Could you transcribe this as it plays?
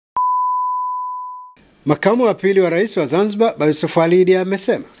Makamu wa Pili wa Rais wa Zanzibar, Balozi Seif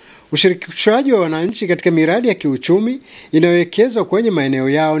amesema ushirikishwaji wa wananchi katika miradi ya kiuchumi inayowekezwa kwenye maeneo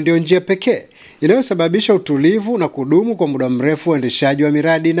yao ndio njia pekee inayosababisha utulivu na kudumu kwa muda mrefu uendeshaji wa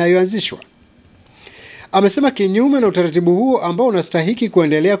miradi inayoanzishwa. Amesema kinyume na utaratibu huo ambao unastahiki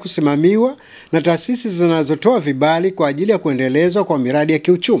kuendelea kusimamiwa na taasisi zinazotoa vibali kwa ajili ya kuendelezwa kwa miradi ya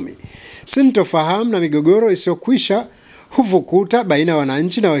kiuchumi, sintofahamu na migogoro isiyokwisha huvukuta baina ya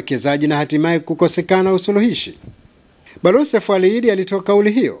wananchi na wawekezaji na hatimaye kukosekana usuluhishi. Balozi Seif alitoa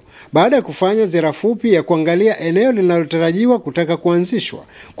kauli hiyo baada ya kufanya ziara fupi ya kuangalia eneo linalotarajiwa kutaka kuanzishwa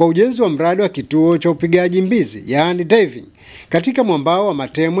kwa ujenzi wa mradi wa kituo cha upigaji mbizi, yaani diving, katika mwambao wa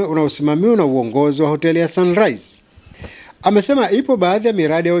Matemwe unaosimamiwa na uongozi wa hoteli ya Rais. Amesema ipo baadhi ya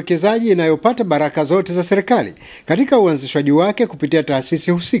miradi ya uwekezaji inayopata baraka zote za serikali katika uanzishwaji wake kupitia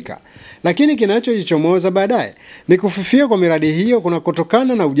taasisi husika, lakini kinachojichomoza baadaye ni kufifia kwa miradi hiyo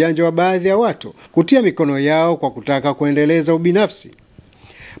kunakotokana na ujanja wa baadhi ya watu kutia mikono yao kwa kutaka kuendeleza ubinafsi.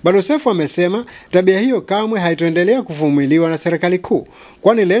 Balozi Seif amesema tabia hiyo kamwe haitoendelea kuvumiliwa na serikali kuu,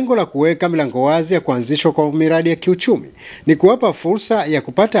 kwani lengo la kuweka milango wazi ya kuanzishwa kwa miradi ya kiuchumi ni kuwapa fursa ya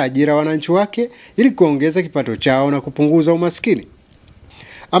kupata ajira wananchi wake ili kuongeza kipato chao na kupunguza umaskini.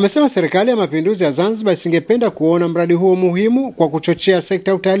 Amesema serikali ya mapinduzi ya Zanzibar isingependa kuona mradi huo muhimu kwa kuchochea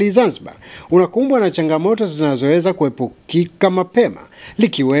sekta ya utalii Zanzibar unakumbwa na changamoto zinazoweza kuepukika mapema,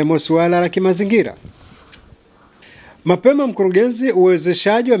 likiwemo suala la kimazingira. Mapema mkurugenzi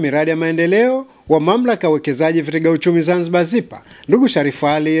uwezeshaji wa miradi ya maendeleo wa mamlaka ya uwekezaji vitega uchumi Zanzibar ZIPA, ndugu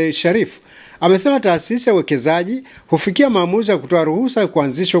Sharif, amesema taasisi ya uwekezaji hufikia maamuzi ya kutoa ruhusa ya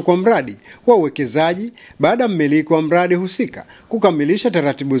kuanzishwa kwa mradi wa uwekezaji baada ya mmiliki wa mradi husika kukamilisha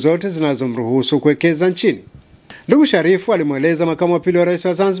taratibu zote zinazomruhusu kuwekeza nchini. Ndugu Sharif alimweleza Makamu wa Pili wa Rais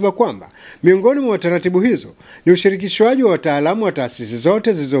wa Zanzibar kwamba miongoni mwa taratibu hizo ni ushirikishwaji wa wataalamu wa taasisi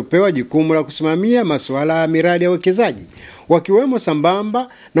zote zilizopewa jukumu la kusimamia masuala ya miradi ya uwekezaji, wakiwemo sambamba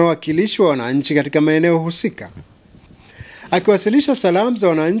na wawakilishi wa wananchi katika maeneo husika. Akiwasilisha salamu za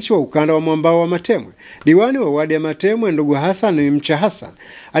wananchi wa ukanda wa mwambao wa Matemwe, diwani wa wadi ya Matemwe ndugu Hassan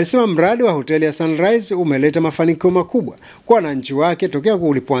alisema mradi wa hoteli ya Rais umeleta mafanikio makubwa kwa wananchi wake tokea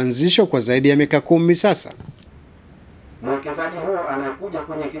ulipoanzishwa kwa zaidi ya miaka 10 sasa. Mwekezaji huo anakuja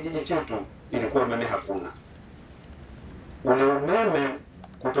kwenye kijiji chetu, ilikuwa umeme hakuna. Ule umeme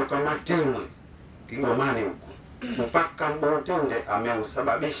kutoka Matemwe Kigomani huko mpaka Mbotende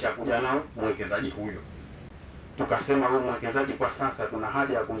ameusababisha kuja nao mwekezaji huyo. Tukasema huyo mwekezaji kwa sasa tuna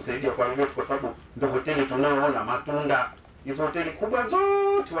haja ya kumsaidia kwa hivyo, kwa sababu ndio hoteli tunaoona matunda. Hizo hoteli kubwa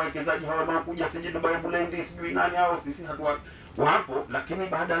zote wawekezaji hawa wanakuja, siji Dubai Bulendi, sijui nani hao, sisi wapo, lakini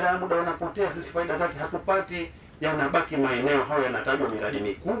baada ya muda wanapotea, sisi faida zake hatupati. Yanabaki maeneo hayo yanatajwa miradi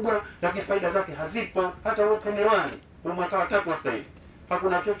mikubwa, lakini faida zake hazipo. Hata open one kwa mwaka wa 3 sasa hivi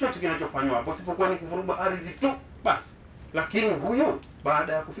hakuna chochote kinachofanywa hapo isipokuwa ni kuvuruga ardhi tu basi. Lakini huyo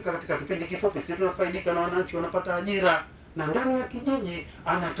baada ya kufika katika kipindi kifupi, sisi tunafaidika na wananchi wanapata ajira, na ndani ya kijiji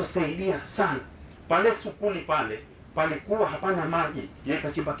anatusaidia sana. Pale sukuli pale palikuwa hapana maji, yeye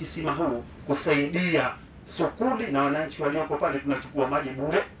kachimba kisima huu kusaidia sukuli na wananchi walioko pale tunachukua maji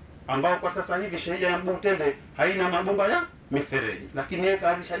bure, ambao kwa sasa hivi sheria ya Mbutende haina mabomba ya mifereji, lakini yeye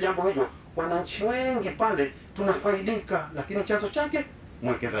kaanzisha jambo hilo, wananchi wengi pale tunafaidika, lakini chanzo chake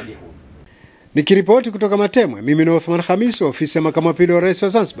mwekezaji huu. Nikiripoti kutoka Matemwe, mimi ni Othman Khamis, ofisi ya Makamu wa Pili wa Rais wa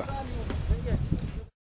Zanzibar.